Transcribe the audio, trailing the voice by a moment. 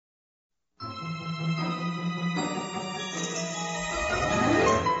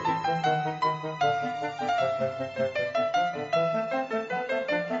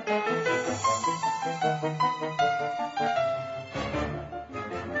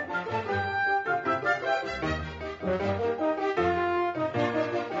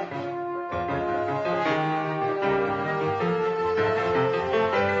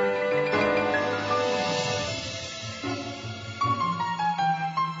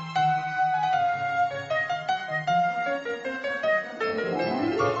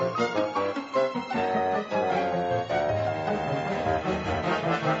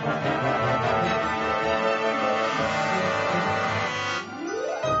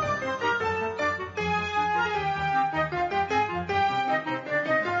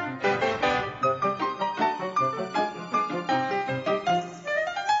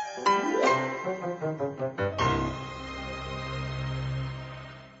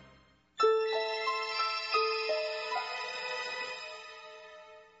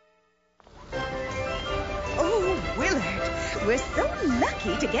We're so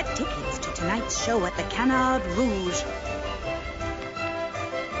lucky to get tickets to tonight's show at the Canard Rouge.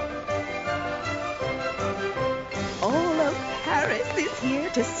 All of Paris is here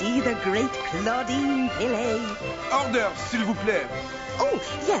to see the great Claudine Pillet. Order, s'il vous plaît. Oh,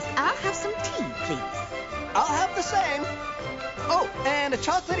 yes, I'll have some tea, please. I'll have the same. Oh, and a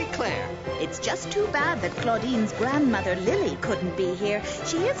chocolate eclair. It's just too bad that Claudine's grandmother, Lily, couldn't be here.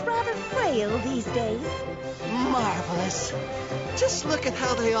 She is rather frail these days. Marvelous. Just look at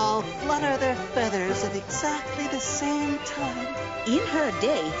how they all flutter their feathers at exactly the same time. In her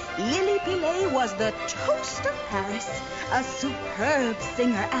day, Lily Pillet was the toast of Paris, a superb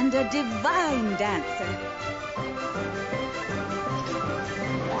singer and a divine dancer.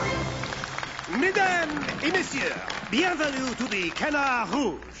 Mesdames et messieurs, bienvenue to the Canard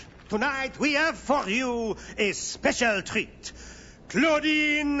Rouge. Tonight we have for you a special treat.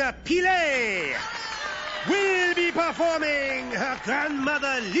 Claudine Pillet will be performing her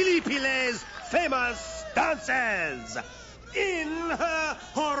grandmother Lily Pillet's famous dances in her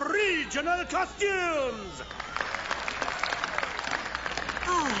original costumes.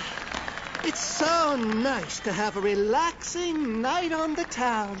 It's so nice to have a relaxing night on the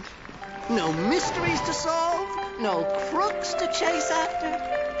town. No mysteries to solve, no crooks to chase after.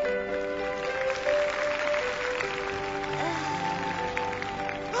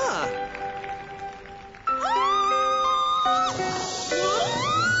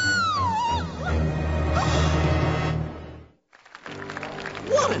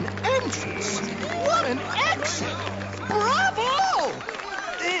 What an entrance! What an exit! Bravo!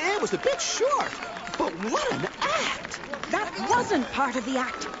 It was a bit short, but what an act! That wasn't part of the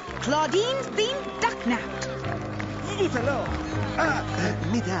act. Claudine's been ducknapped. Tout alors.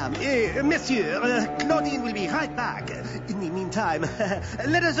 Mesdames et messieurs, Claudine will be right back. In the meantime,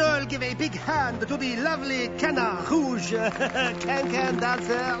 let us all give a big hand to the lovely Canard Rouge can-can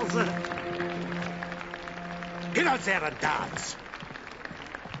dancers. Get out there and dance.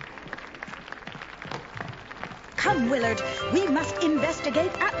 Come, Willard, we must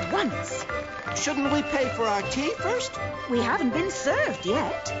investigate at once. Shouldn't we pay for our tea first? We haven't been served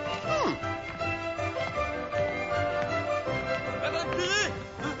yet.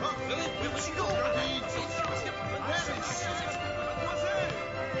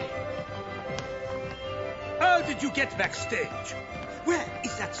 How did you get backstage? Where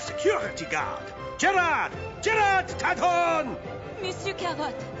is that security guard? Gerard! Gerard Tadhon! Monsieur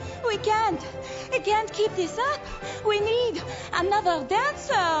Carrot, we can't keep this up. We need another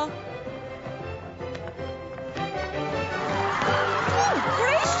dancer. Oh,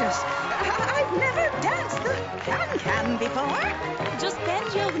 gracious! I've never danced the can-can before. Just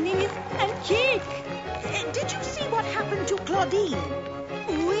bend your knees and kick. Did you see what happened to Claudine?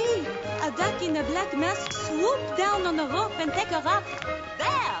 Oui, a duck in a black mask swooped down on a rope and take her up.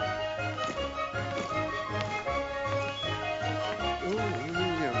 There!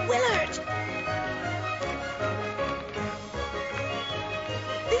 Willard!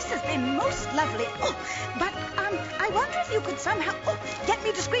 This has been most lovely. Oh, but I wonder if you could somehow get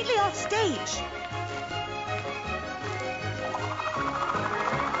me discreetly off stage.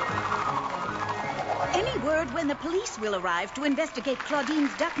 Any word when the police will arrive to investigate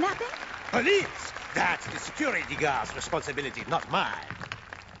Claudine's ducknapping? Police? That's the security guard's responsibility, not mine.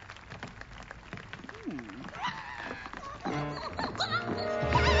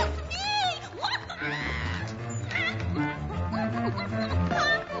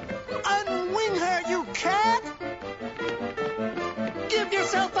 Unwing her, you cat! Give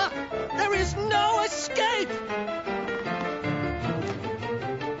yourself up! There is no escape!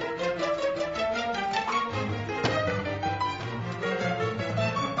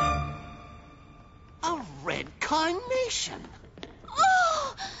 A Red Carnation!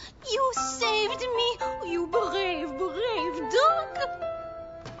 Oh, you saved me, you brave, brave duck.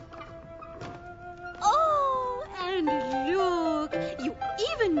 Oh, and look, you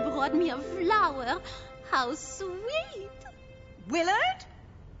even brought me a flower. How sweet. Willard?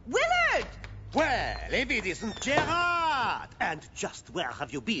 Willard! Well, if it isn't Gerard! And just where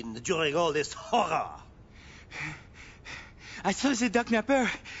have you been during all this horror? I saw the ducknapper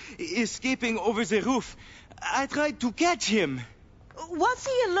escaping over the roof. I tried to catch him. Was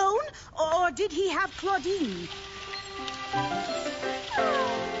he alone, or did he have Claudine?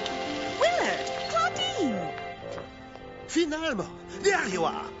 Willard! Claudine! Finalement, there you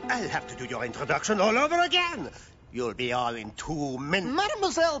are. I'll have to do your introduction all over again. You'll be all in 2 minutes.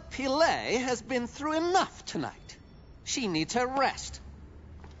 Mademoiselle Pillet has been through enough tonight. She needs her rest.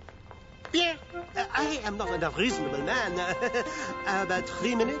 Bien, I am not an unreasonable man. About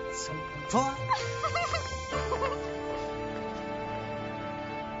 3 minutes? 4?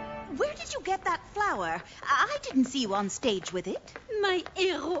 you get that flower? I didn't see you on stage with it. My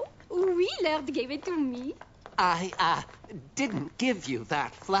hero, Willard, gave it to me. I didn't give you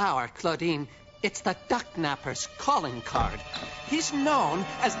that flower, Claudine. It's the ducknapper's calling card. He's known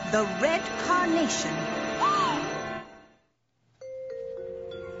as The Red Carnation.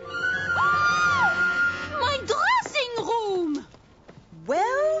 My dressing room!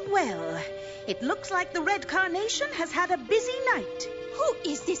 Well, well. It looks like the Red Carnation has had a busy night. Who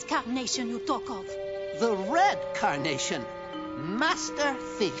is this carnation you talk of? the Red Carnation. Master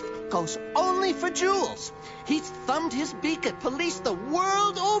thief goes only for jewels. He's thumbed his beak at police the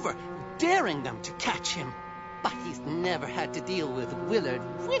world over, daring them to catch him. But he's never had to deal with Willard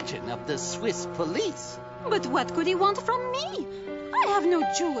Widgeon of the Swiss police. But what could he want from me? I have no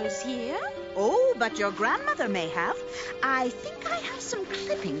jewels here. Oh, but your grandmother may have. I think I have some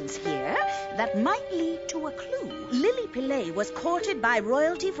clippings here that might lead to a clue. Lily Pillet was courted by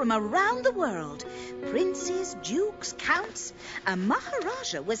royalty from around the world. Princes, dukes, counts. A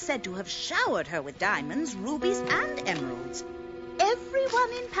Maharaja was said to have showered her with diamonds, rubies, and emeralds.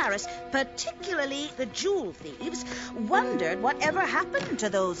 Everyone in Paris, particularly the jewel thieves, wondered whatever happened to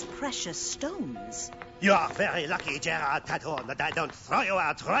those precious stones. You are very lucky, Gerard Patron, that I don't throw you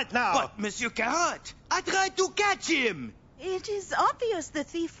out right now. But, Monsieur Carotte, I tried to catch him. It is obvious the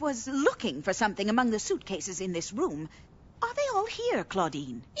thief was looking for something among the suitcases in this room. Are they all here,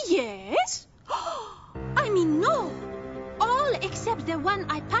 Claudine? Yes? I mean, no. All except the one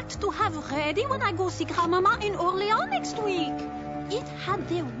I packed to have ready when I go see Grandmama in Orléans next week. It had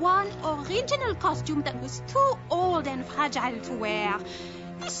the one original costume that was too old and fragile to wear.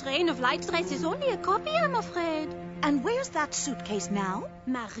 This Reign of Light dress is only a copy, I'm afraid. And where's that suitcase now?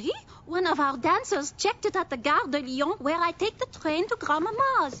 Marie, one of our dancers, checked it at the Gare de Lyon, where I take the train to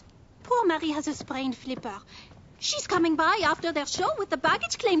Grandmama's. Poor Marie has a sprained flipper. She's coming by after their show with the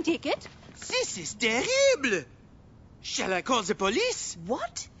baggage claim ticket. This is terrible. Shall I call the police?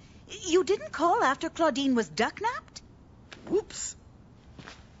 What? You didn't call after Claudine was ducknapped? Whoops.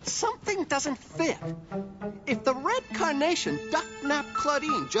 Something doesn't fit. If the Red Carnation ducknapped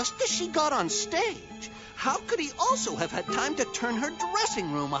Claudine just as she got on stage, how could he also have had time to turn her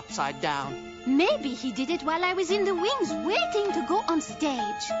dressing room upside down? Maybe he did it while I was in the wings waiting to go on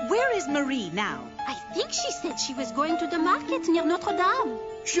stage. Where is Marie now? I think she said she was going to the market near Notre Dame.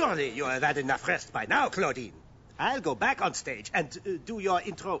 Surely you have had enough rest by now, Claudine. I'll go back on stage and do your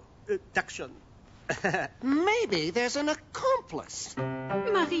introduction. Maybe there's an accomplice.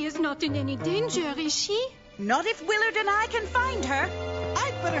 Marie is not in any danger, is she? Not if Willard and I can find her.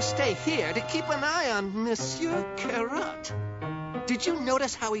 I'd better stay here to keep an eye on Monsieur Carotte. Did you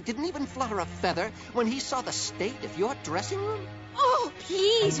notice how he didn't even flutter a feather when he saw the state of your dressing room? Oh,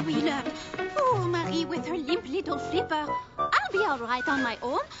 please, Willard. Poor Marie with her limp little flipper. I'll be all right on my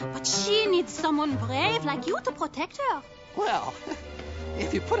own, but she needs someone brave like you to protect her. Well,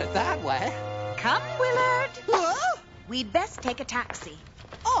 if you put it that way. Come, Willard. Huh? We'd best take a taxi.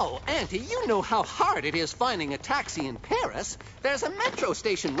 Oh, Auntie, you know how hard it is finding a taxi in Paris. There's a metro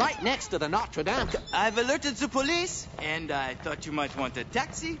station right next to the Notre Dame. I've alerted the police, and I thought you might want a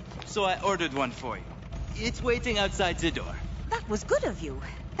taxi, so I ordered one for you. It's waiting outside the door. That was good of you.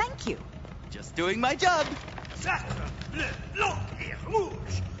 Thank you. Just doing my job. Sacre bleu, blanc et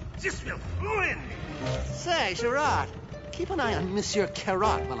rouge. This will ruin me. Say, Gerard, keep an eye on Monsieur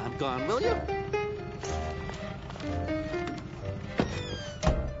Carotte while I'm gone, will you?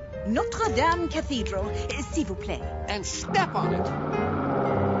 Notre Dame Cathedral, s'il vous plaît. And step on it.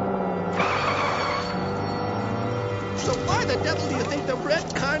 So why the devil do you think the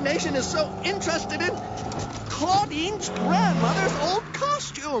Red Carnation is so interested in Claudine's grandmother's old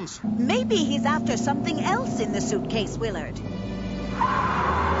costumes? Maybe he's after something else in the suitcase, Willard.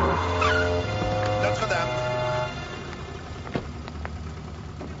 Notre Dame.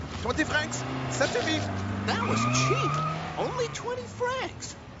 20 francs. Ça suffit. That was cheap. Only 20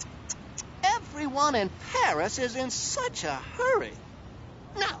 francs. Everyone in Paris is in such a hurry.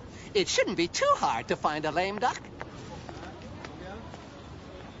 Now, it shouldn't be too hard to find a lame duck.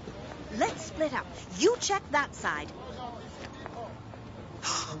 Let's split up. You check that side.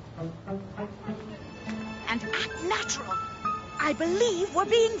 And act natural. I believe we're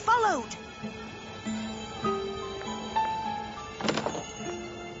being followed.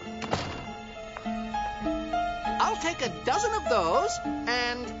 I'll take a dozen of those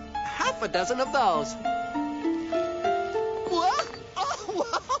and half a dozen of those. What?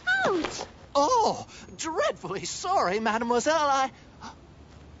 Oh, Ouch! oh, dreadfully sorry, mademoiselle.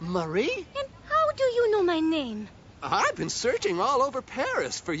 Marie? And how do you know my name? I've been searching all over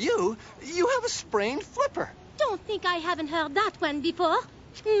Paris for you. You have a sprained flipper. Don't think I haven't heard that one before.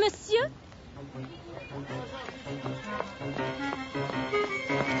 Monsieur,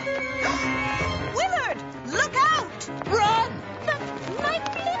 Willard, look out! Run! But my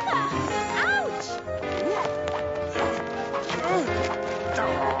flipper! Ouch!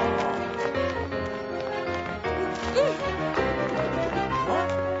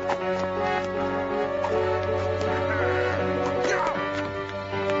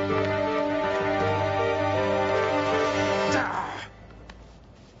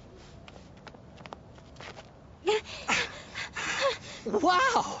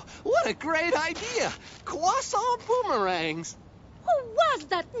 Wow! What a great idea! Croissant boomerangs! Who was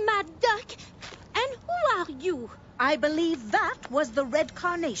that mad duck? And who are you? I believe that was the Red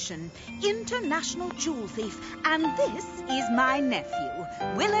Carnation, international jewel thief. And this is my nephew,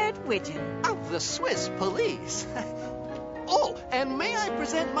 Willard Widgeon. Of the Swiss police. Oh, and may I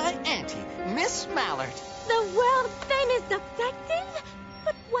present my auntie, Miss Mallard. The world-famous detective?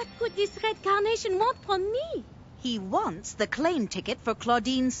 But what could this Red Carnation want from me? He wants the claim ticket for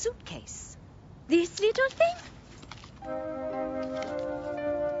Claudine's suitcase. This little thing?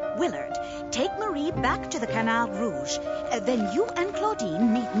 Willard, take Marie back to the Canal Rouge. Then you and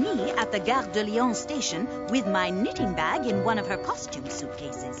Claudine meet me at the Gare de Lyon station with my knitting bag in one of her costume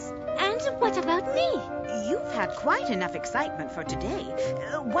suitcases. And what about me? You've had quite enough excitement for today.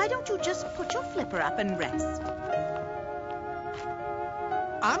 Why don't you just put your flipper up and rest?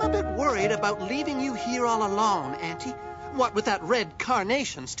 I'm a bit worried about leaving you here all alone, Auntie. What with that Red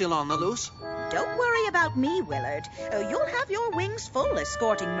Carnation still on the loose? Don't worry about me, Willard. You'll have your wings full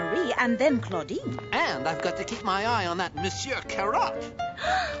escorting Marie and then Claudine. And I've got to keep my eye on that Monsieur Carotte.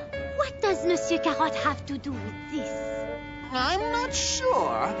 What does Monsieur Carotte have to do with this? I'm not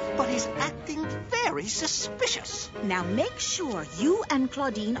sure, but he's acting very suspicious. Now make sure you and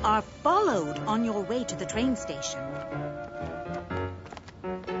Claudine are followed on your way to the train station.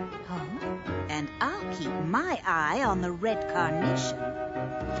 And I'll keep my eye on the Red Carnation.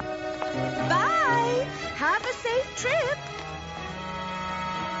 Bye! Have a safe trip!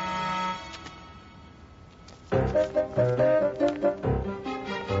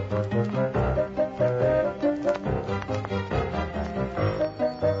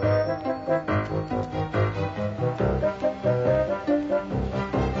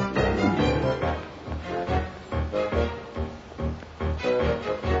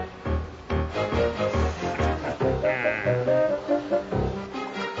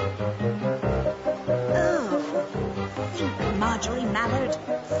 Marjorie Mallard,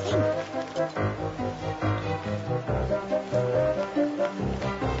 think.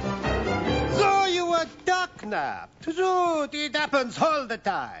 So you were ducknapped. Shoot, it happens all the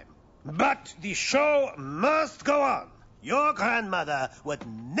time. But the show must go on. Your grandmother would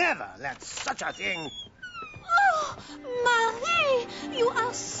never let such a thing... Oh, Marie, you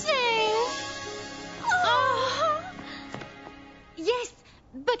are safe. Oh. Yes,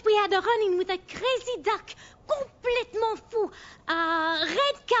 but we had a run-in with a crazy duck, complètement fou, a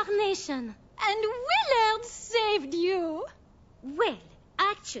Red Carnation. And Willard saved you. Well,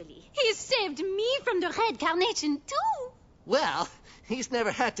 actually, he saved me from the Red Carnation, too. Well, he's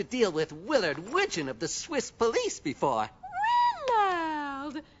never had to deal with Willard Widgeon of the Swiss police before.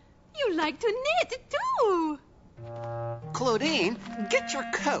 Willard, you like to knit, too. Claudine, get your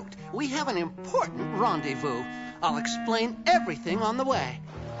coat. We have an important rendezvous. I'll explain everything on the way.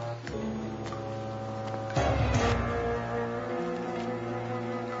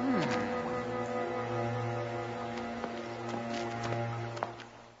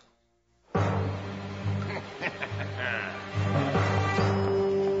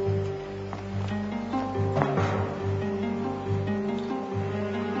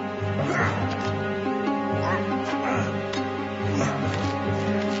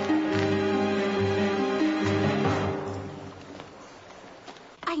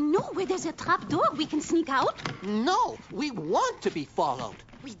 Where there's a trap door, we can sneak out? No, we want to be followed.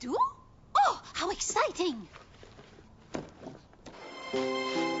 We do? Oh, how exciting!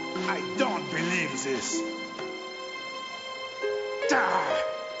 I don't believe this.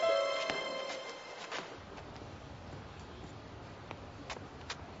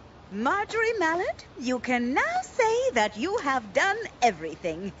 Marjorie Mallard, you can now say that you have done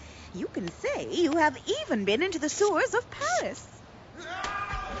everything. You can say you have even been into the sewers of Paris.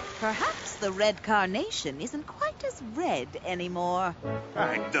 Perhaps the Red Carnation isn't quite as red anymore.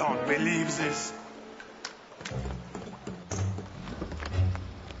 I don't believe this.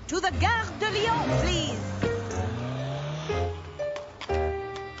 To the Gare de Lyon, please.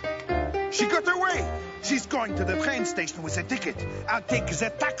 She got away. She's going to the train station with a ticket. I'll take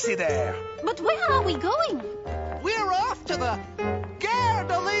the taxi there. But where are we going? We're off to the Gare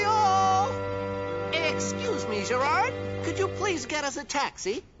de Lyon! Excuse me, Gerard. Could you please get us a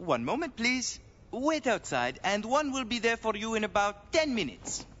taxi? One moment, please. Wait outside, and one will be there for you in about 10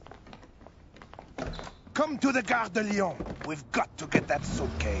 minutes. Come to the Gare de Lyon. We've got to get that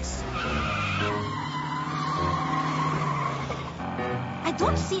suitcase. I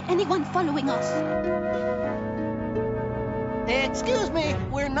don't see anyone following us. Excuse me,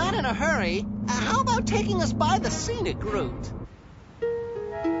 we're not in a hurry. How about taking us by the scenic route?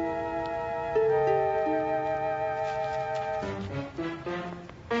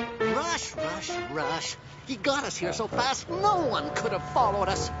 Rush. He got us here so fast, no one could have followed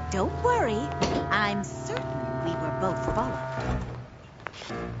us. Don't worry. I'm certain we were both followed.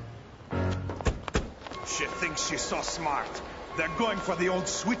 She thinks she's so smart. They're going for the old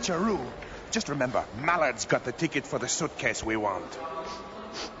switcheroo. Just remember, Mallard's got the ticket for the suitcase we want.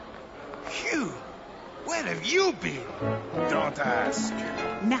 Phew! Where have you been? Don't ask.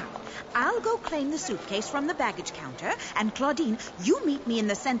 Now, I'll go claim the suitcase from the baggage counter, and Claudine, you meet me in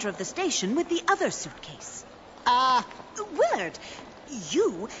the center of the station with the other suitcase. Willard,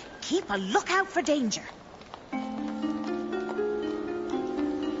 you keep a lookout for danger.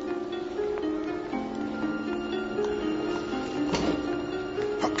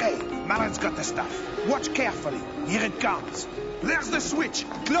 Okay, Mallard's got the stuff. Watch carefully. Here it comes. There's the switch.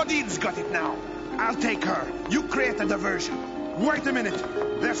 Claudine's got it now. I'll take her. You create a diversion. Wait a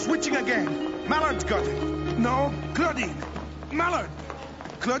minute. They're switching again. Mallard's got it. No, Claudine. Mallard.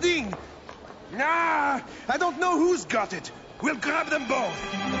 Claudine. Ah, I don't know who's got it. We'll grab them both.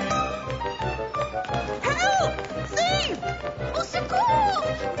 Help! Thief! Au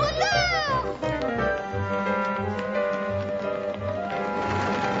secours! Voleur!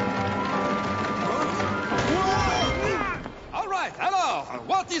 All right, hello.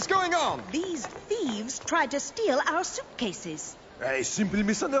 What is going on? These thieves tried to steal our suitcases. A simple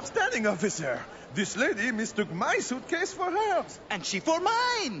misunderstanding, officer. This lady mistook my suitcase for hers. And she for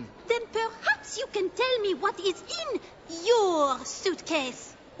mine. Then perhaps you can tell me what is in your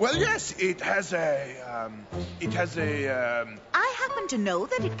suitcase. Well, yes, it has a... I happen to know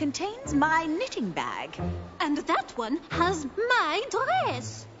that it contains my knitting bag. And that one has my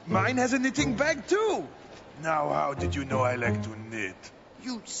dress. Mine has a knitting bag, too. Now, how did you know I like to knit?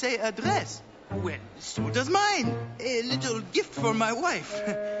 You say a dress. Well, so does mine. A little gift for my wife.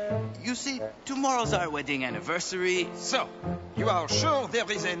 You see, tomorrow's our wedding anniversary. So, you are sure there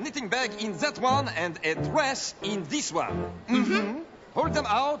is a knitting bag in that one and a dress in this one? Mm-hmm. Hold them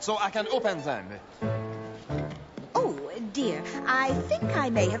out so I can open them. Oh, dear, I think I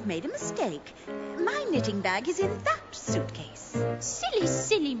may have made a mistake. My knitting bag is in that suitcase.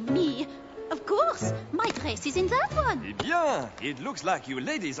 Silly me. Of course, my dress is in that one. Eh bien, it looks like you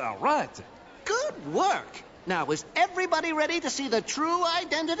ladies are right. Good work. Now, is everybody ready to see the true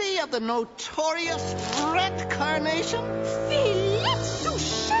identity of the notorious Red Carnation? Philippe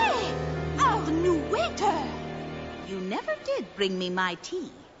Souchet, our new waiter. You never did bring me my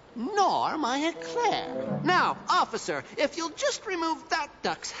tea. Nor my eclair. Now, officer, if you'll just remove that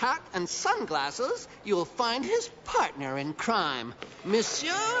duck's hat and sunglasses, you'll find his partner in crime,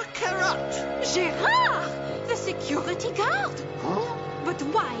 Monsieur Carotte. Gérard, the security guard. Huh? But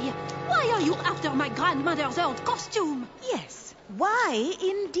why? Why are you after my grandmother's old costume? Yes, why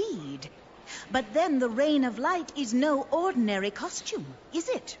indeed? But then the Reign of Light is no ordinary costume, is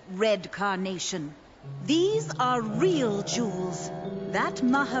it, Red Carnation? These are real jewels. That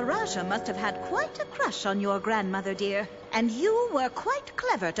Maharaja must have had quite a crush on your grandmother, dear. And you were quite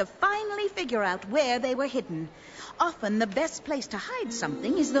clever to finally figure out where they were hidden. Often the best place to hide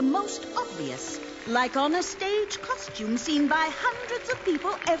something is the most obvious. Like on a stage costume seen by hundreds of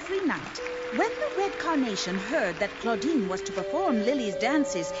people every night. When the Red Carnation heard that Claudine was to perform Lily's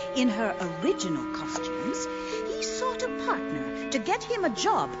dances in her original costumes, he sought a partner to get him a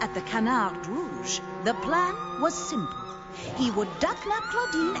job at the Canard Rouge. The plan was simple. He would ducknap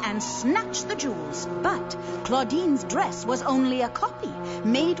Claudine and snatch the jewels. But Claudine's dress was only a copy,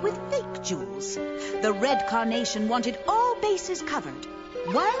 made with fake jewels. The Red Carnation wanted all bases covered.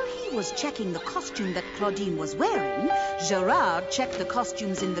 While he was checking the costume that Claudine was wearing, Gerard checked the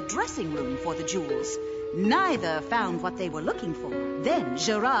costumes in the dressing room for the jewels. Neither found what they were looking for. Then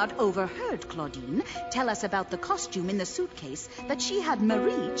Gerard overheard Claudine tell us about the costume in the suitcase that she had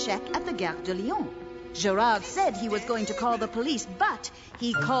Marie check at the Gare de Lyon. Gerard said he was going to call the police, but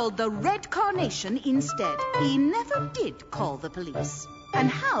he called the Red Carnation instead. He never did call the police. And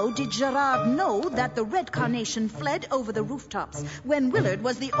how did Gerard know that the Red Carnation fled over the rooftops when Willard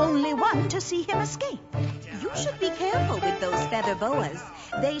was the only one to see him escape? You should be careful with those feather boas.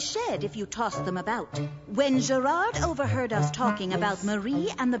 They shed if you toss them about. When Gerard overheard us talking about Marie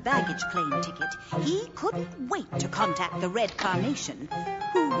and the baggage claim ticket, he couldn't wait to contact the Red Carnation,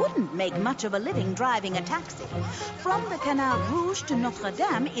 who wouldn't make much of a living driving a taxi. From the Canal Rouge to Notre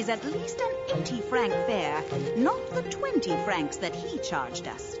Dame is at least an 80-franc fare, not the 20 francs that he charged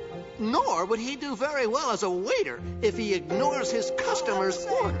us. Nor would he do very well as a waiter if he ignores his customers'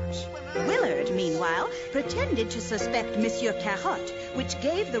 orders. Willard, meanwhile, pretended to suspect Monsieur Carotte, which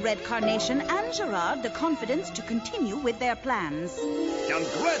gave the Red Carnation and Gerard the confidence to continue with their plans.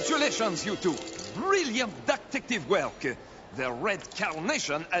 Congratulations, you two. Brilliant detective work. The Red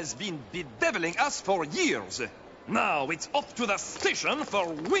Carnation has been bedeviling us for years. Now it's off to the station for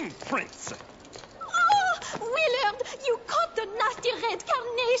wing prints. Willard, you caught the nasty Red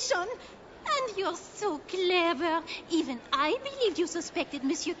Carnation. And you're so clever. Even I believed you suspected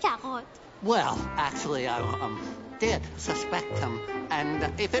Monsieur Carotte. Well, actually, I did suspect him.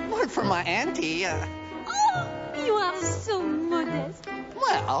 And if it weren't for my auntie... Oh, you are so modest.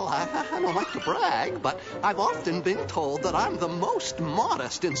 Well, I don't like to brag, but I've often been told that I'm the most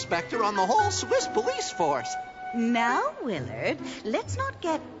modest inspector on the whole Swiss police force. Now, Willard, let's not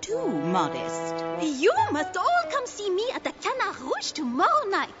get too modest. You must all come see me at the Canal Rouge tomorrow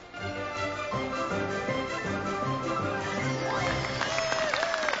night.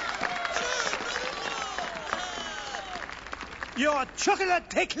 Your chocolate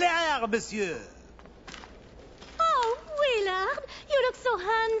éclair, monsieur. Oh, Willard, you look so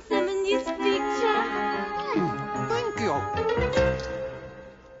handsome in this picture.